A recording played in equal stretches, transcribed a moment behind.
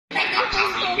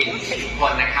ปิดทุกค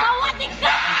นนะครับ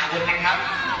รับอาวุธนะครับ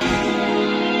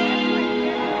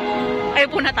ay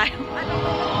po na tayo.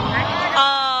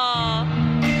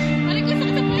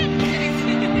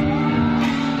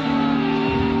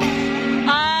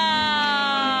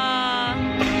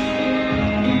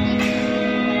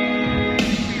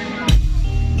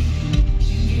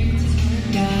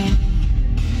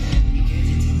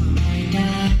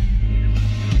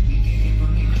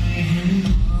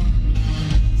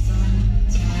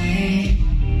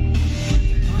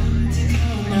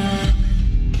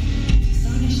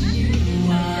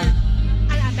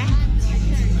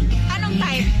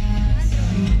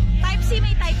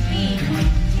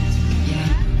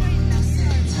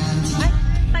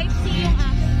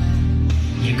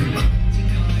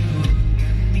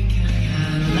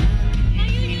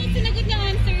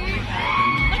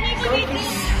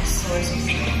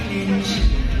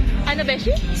 Ano ba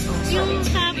siya? Yung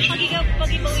sa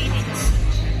pag-ibawin nito.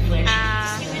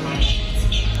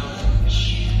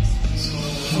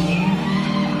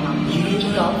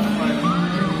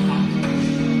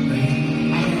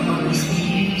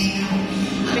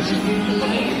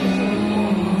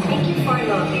 Thank you for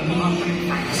loving all my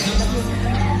fans.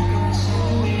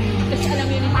 Kasi alam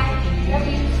yun ito.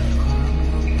 Love you.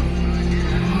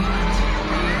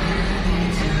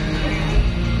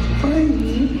 For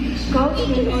me, God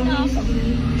will always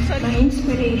be my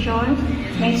inspiration,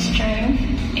 my strength,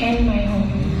 and my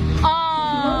home.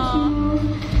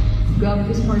 God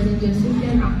is more than just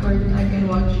an actor that I can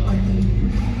watch on TV.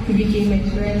 He became my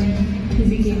friend. He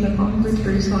became a comfort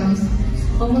person.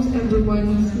 Almost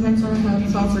everyone's mental health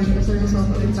suffered as a result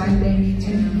of the pandemic,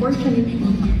 and fortunately,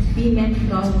 we met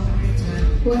God,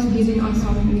 who has given us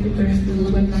something to turn to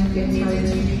when life gets hard.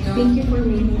 Thank you for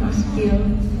making us feel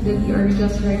that you are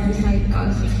just right beside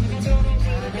us.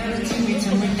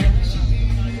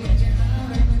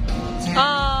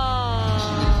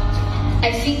 I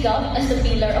see God as the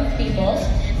pillar of peoples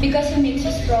because He makes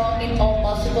us strong in all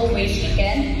possible ways He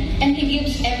can, and He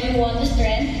gives everyone the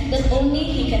strength that only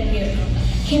He can give.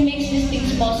 He makes these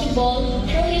things possible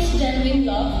through His genuine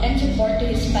love and support to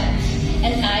His fans.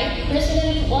 And I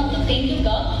personally want to thank you,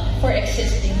 God, for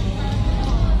existing.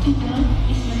 God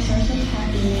is my source of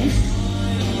happiness.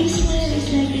 His smile is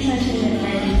like such a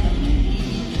little.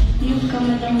 You've come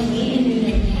a long way and you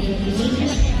make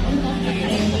us proud.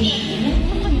 I wish you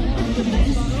the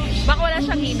best. Baka wala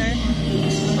siyang inner.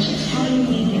 As much as how you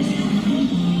make us happy.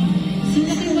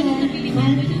 Since you are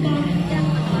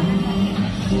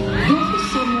God is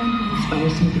someone who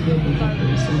inspires me to be a better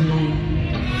person. Like,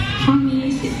 for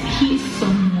me, He is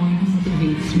someone who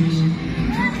motivates me.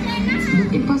 But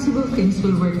impossible things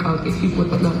will work out if you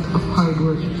put a lot of hard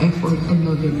work, effort, and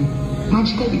love in it.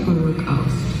 Magically, it will work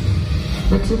out.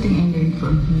 That's the thing I learned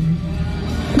from him.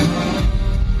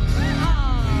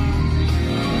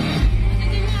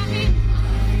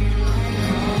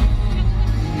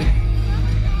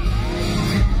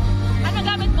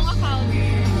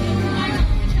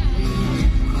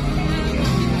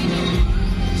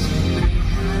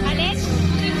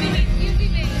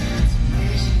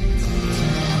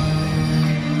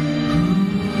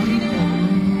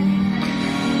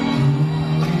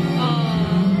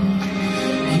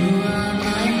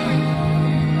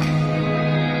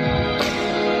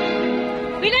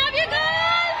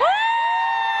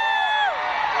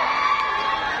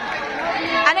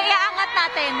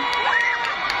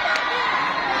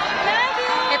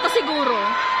 Ito siguro.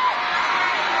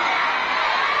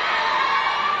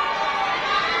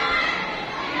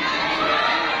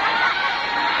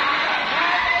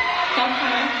ก๊อฟค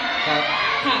ะ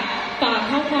ค่ะฝาก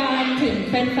ข้อความถึง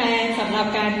แฟนๆสำหรับ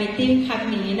การมีตติ้งครั้ง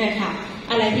นี้หน่อยค่ะ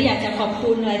อะไรที่อยากจะขอบ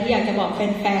คุณอะไรที่อยากจะบอกแ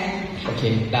ฟนๆโอเค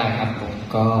ได้ครับผม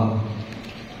ก็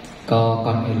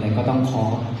ก่อนอื่นเลยก็ต้อง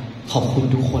ขอบคุณ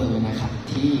ทุกคนเลยนะครับ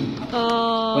ที่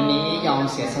วันนี้ยอม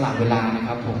เสียสละเวลานะค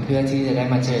รับผมเพื่อที่จะได้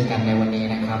มาเจอกันในวันนี้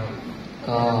นะครับ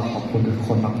ก็ขอบคุณทุกค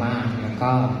นมากๆแล้ว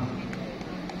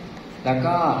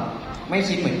ก็ไม่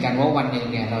คิดเหมือนกันว่าวันหนึ่ง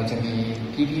เนี่ยเราจะมี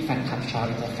พี่ๆแฟนคลับชาว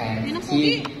อินเตอร์แฟนที่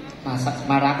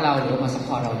มารักเราหรือมาซัพพ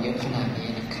อร์ตเราเยอะขนาดนี้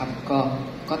นะครับ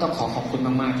ก็ต้องขอบคุณ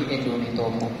มากๆที่เอ็นดูในตัว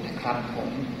ผมนะครับผม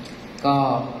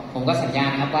ก็สัญญา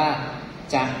นะครับว่า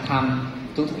จะท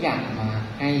ำทุกอย่างมา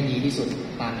ให้ดีที่สุด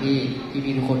ตามที่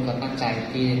พี่ๆทุกคนก็ตั้งใจ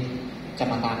ที่จะ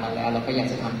มาตามเราแล้วเราก็อยาก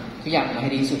จะทำทุกอย่างมาให้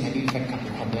ดีที่สุดให้พี่แฟนคลับ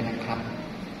ทุกคนด้วยนะครับ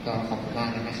ก็ขอบคุณมาก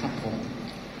นะครับผม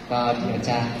ก็เดี๋ยว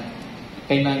จะเ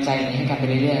ป็นกำลังใจให้กันไป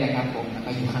เรื่อยๆนะครับผมแล้วก็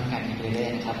อยู่ข้างกันไปเรื่อย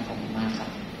ๆนะครับขอบคุณมากครับ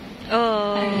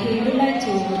And he would like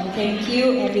to thank you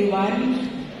everyone.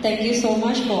 Thank you so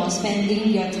much for spending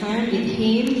your time with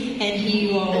him, and he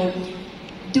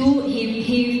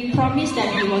promised that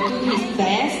he will do his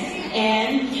best,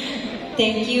 and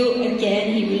thank you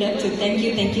again. He would love to thank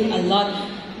you a lot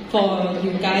for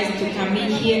you guys to come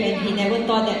in here, and he never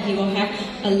thought that he will have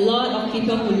a lot of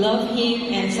people who love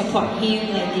him and support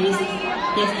him like this.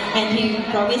 Yes, and he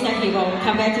promised that he will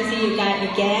come back to see you guys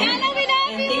again.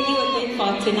 And thank you again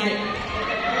for tonight.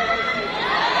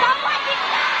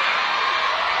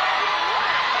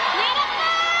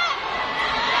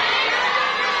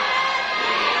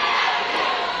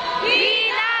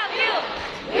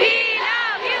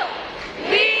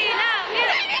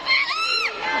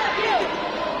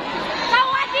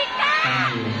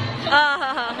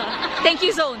 Thank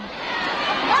you, Zone.